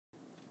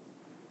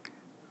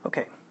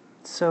Okay,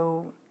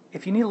 so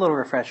if you need a little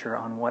refresher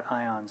on what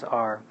ions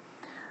are,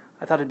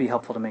 I thought it'd be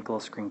helpful to make a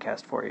little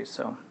screencast for you.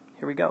 So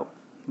here we go.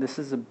 This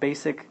is the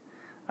basic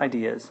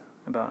ideas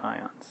about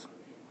ions.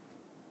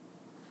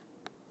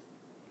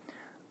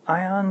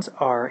 Ions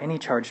are any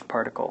charged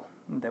particle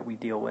that we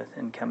deal with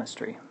in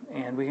chemistry,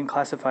 and we can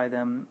classify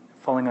them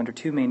falling under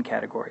two main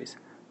categories: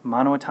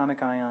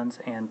 monoatomic ions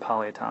and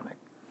polyatomic.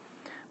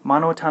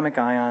 Monoatomic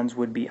ions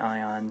would be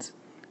ions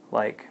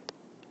like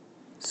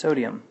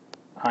sodium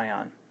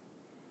ion.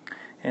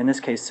 In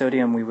this case,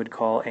 sodium we would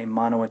call a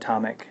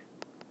monoatomic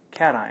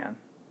cation.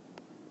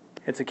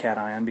 It's a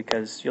cation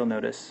because you'll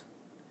notice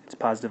it's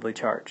positively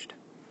charged.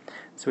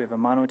 So we have a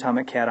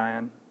monoatomic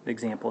cation, the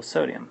example is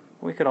sodium.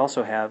 We could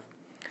also have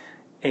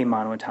a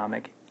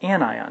monoatomic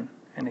anion,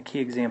 and a key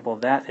example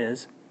of that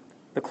is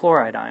the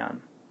chloride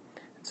ion.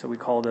 So we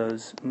call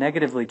those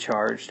negatively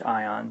charged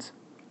ions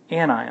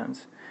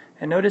anions.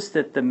 And notice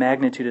that the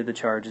magnitude of the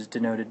charge is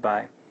denoted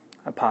by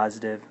a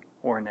positive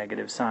or a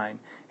negative sign.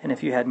 And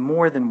if you had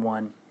more than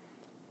one,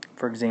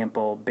 for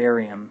example,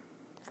 barium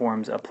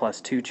forms a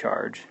 +2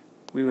 charge,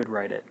 we would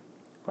write it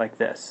like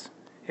this.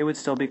 It would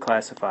still be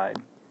classified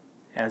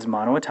as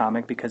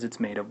monoatomic because it's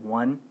made of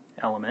one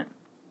element,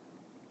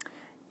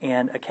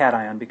 and a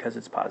cation because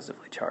it's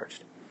positively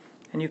charged.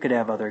 And you could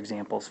have other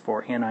examples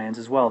for anions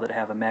as well that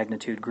have a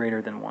magnitude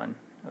greater than 1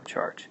 of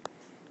charge.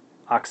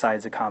 Oxide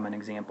is a common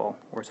example,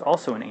 where it's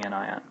also an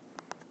anion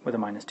with a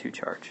 -2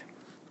 charge.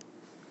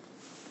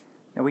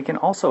 Now we can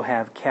also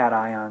have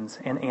cations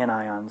and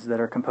anions that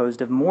are composed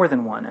of more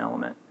than one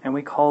element, and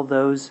we call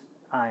those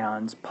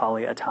ions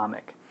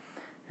polyatomic.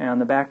 And on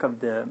the back of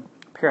the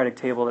periodic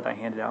table that I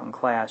handed out in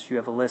class, you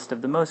have a list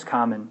of the most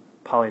common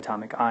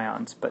polyatomic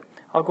ions, but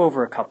I'll go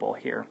over a couple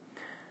here.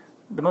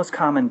 The most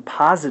common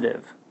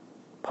positive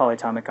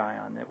polyatomic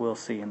ion that we'll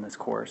see in this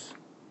course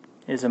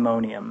is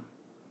ammonium,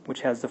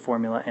 which has the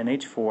formula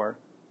NH4+.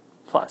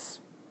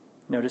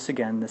 Notice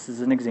again, this is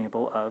an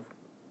example of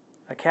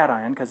a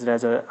cation because it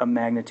has a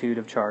magnitude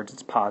of charge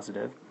that's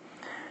positive,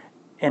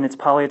 and it's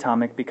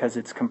polyatomic because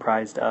it's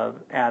comprised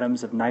of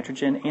atoms of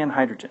nitrogen and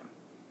hydrogen.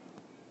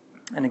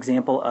 An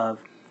example of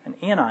an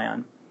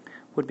anion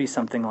would be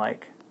something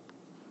like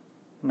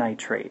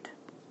nitrate,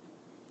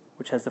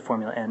 which has the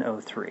formula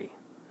NO3,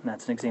 and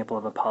that's an example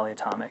of a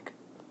polyatomic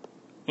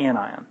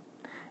anion.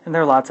 And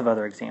there are lots of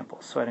other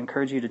examples, so I'd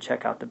encourage you to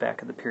check out the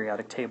back of the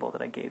periodic table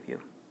that I gave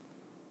you.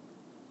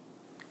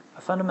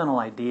 A fundamental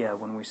idea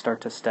when we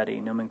start to study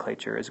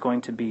nomenclature is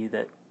going to be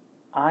that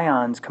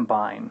ions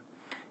combine,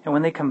 and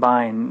when they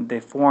combine, they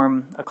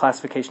form a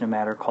classification of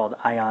matter called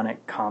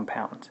ionic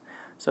compounds.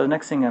 So the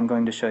next thing I'm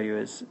going to show you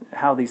is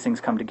how these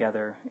things come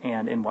together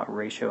and in what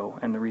ratio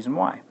and the reason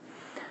why.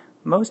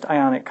 Most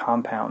ionic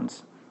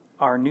compounds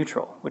are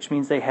neutral, which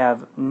means they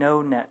have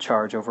no net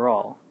charge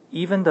overall.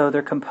 Even though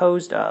they're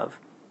composed of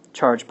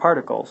charged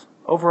particles,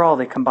 overall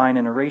they combine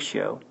in a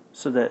ratio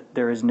so that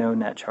there is no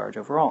net charge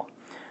overall.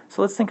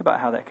 So let's think about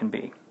how that can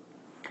be.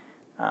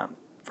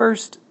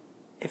 First,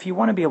 if you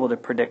want to be able to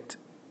predict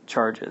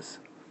charges,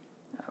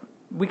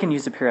 we can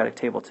use the periodic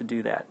table to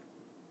do that.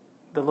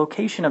 The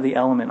location of the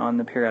element on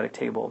the periodic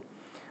table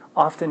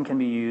often can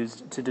be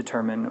used to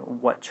determine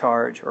what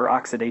charge or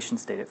oxidation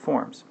state it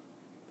forms.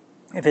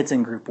 If it's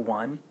in group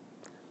 1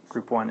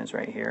 is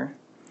right here,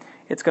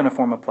 it's going to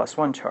form a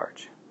 +1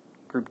 charge.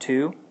 Group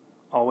 2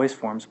 always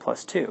forms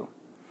 +2.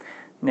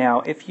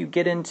 Now, if you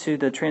get into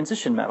the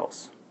transition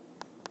metals,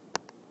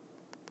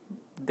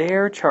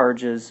 their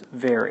charges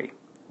vary,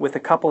 with a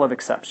couple of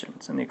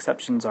exceptions, and the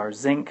exceptions are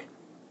zinc,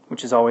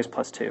 which is always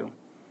 +2,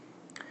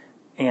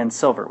 and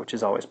silver, which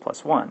is always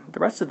 +1. The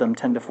rest of them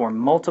tend to form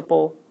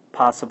multiple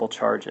possible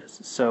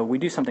charges, so we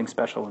do something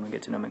special when we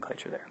get to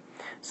nomenclature there.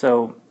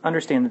 So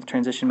understand that the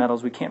transition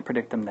metals, we can't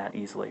predict them that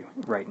easily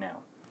right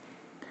now.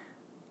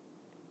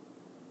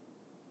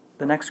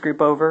 The next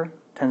group over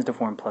tends to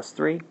form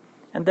 +3,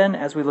 and then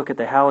as we look at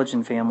the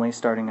halogen family,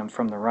 starting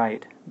from the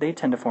right, they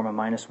tend to form a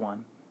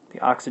 -1. The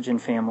oxygen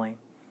family,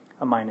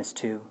 a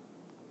 -2.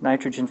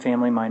 Nitrogen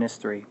family,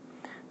 -3.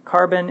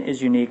 Carbon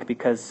is unique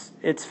because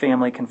its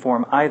family can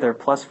form either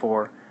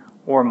 +4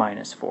 or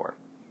 -4.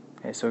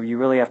 Okay, so you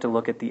really have to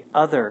look at the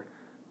other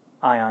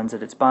ions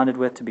that it's bonded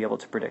with to be able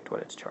to predict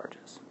what its charge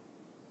is.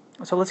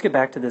 So let's get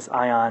back to this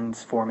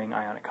ions forming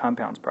ionic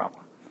compounds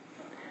problem.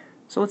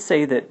 So let's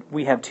say that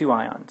we have two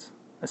ions,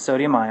 a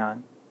sodium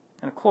ion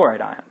and a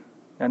chloride ion.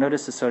 Now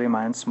notice the sodium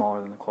ion is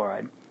smaller than the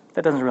chloride.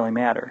 That doesn't really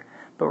matter,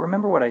 but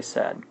remember what I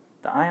said.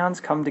 The ions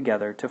come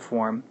together to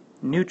form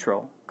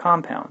neutral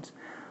compounds.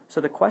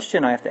 So the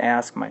question I have to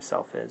ask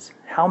myself is,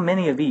 how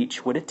many of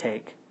each would it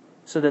take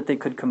so that they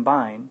could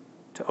combine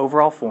to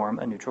overall form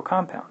a neutral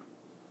compound?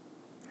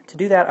 To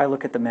do that, I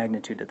look at the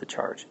magnitude of the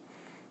charge.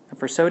 And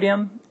for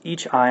sodium,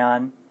 each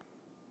ion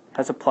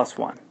has a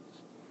 +1.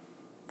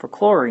 For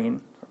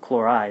chlorine, or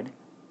chloride,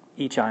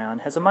 each ion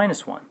has a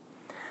 -1.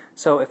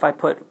 So if I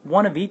put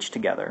one of each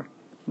together,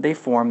 they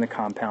form the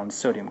compound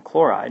sodium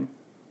chloride,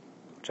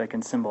 which I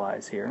can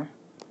symbolize here.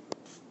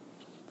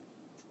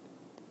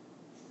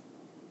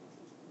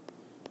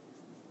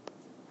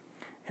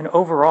 And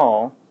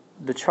overall,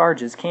 the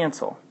charges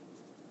cancel.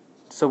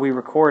 So we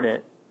record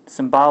it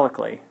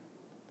symbolically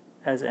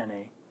as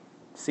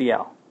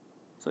NaCl.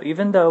 So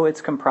even though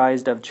it's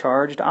comprised of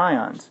charged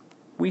ions,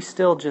 we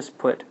still just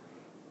put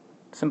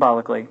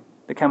symbolically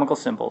the chemical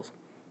symbols,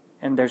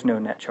 and there's no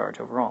net charge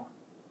overall.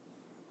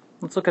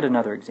 Let's look at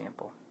another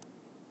example.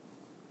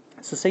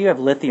 So say you have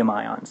lithium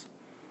ions,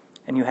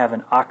 and you have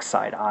an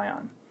oxide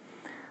ion.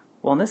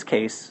 Well, in this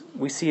case,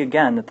 we see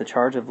again that the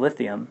charge of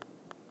lithium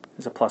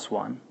is a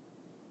 +1,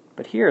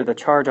 but here the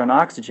charge on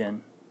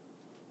oxygen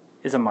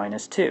is a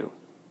 -2.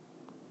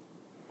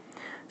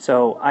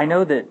 So I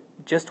know that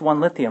just one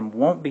lithium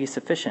won't be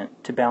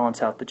sufficient to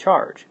balance out the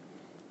charge.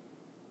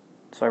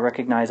 So I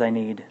recognize I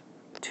need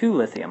 2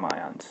 lithium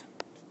ions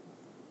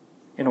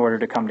in order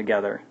to come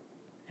together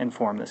and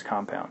form this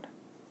compound.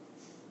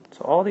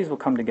 So all these will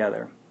come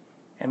together,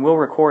 and we'll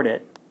record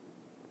it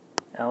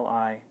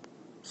Li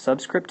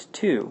subscript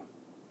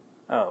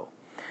 2O.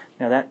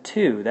 Now that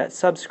 2, that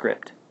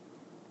subscript,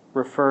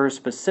 refers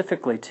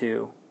specifically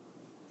to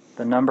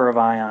the number of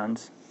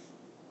ions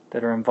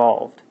that are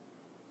involved.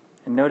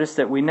 And notice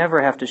that we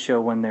never have to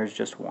show when there's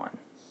just one.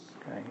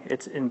 Okay?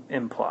 It's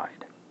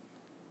implied.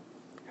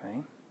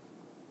 Okay?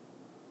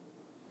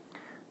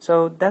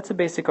 So that's a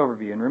basic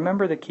overview, and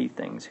remember the key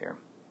things here.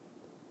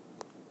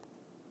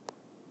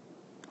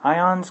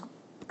 Ions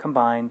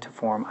combine to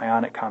form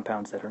ionic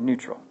compounds that are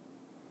neutral.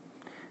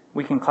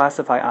 We can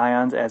classify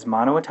ions as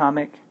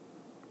monoatomic,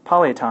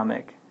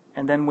 polyatomic,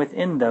 and then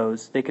within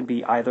those they could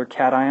be either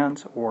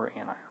cations or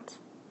anions.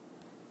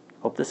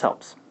 Hope this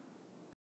helps.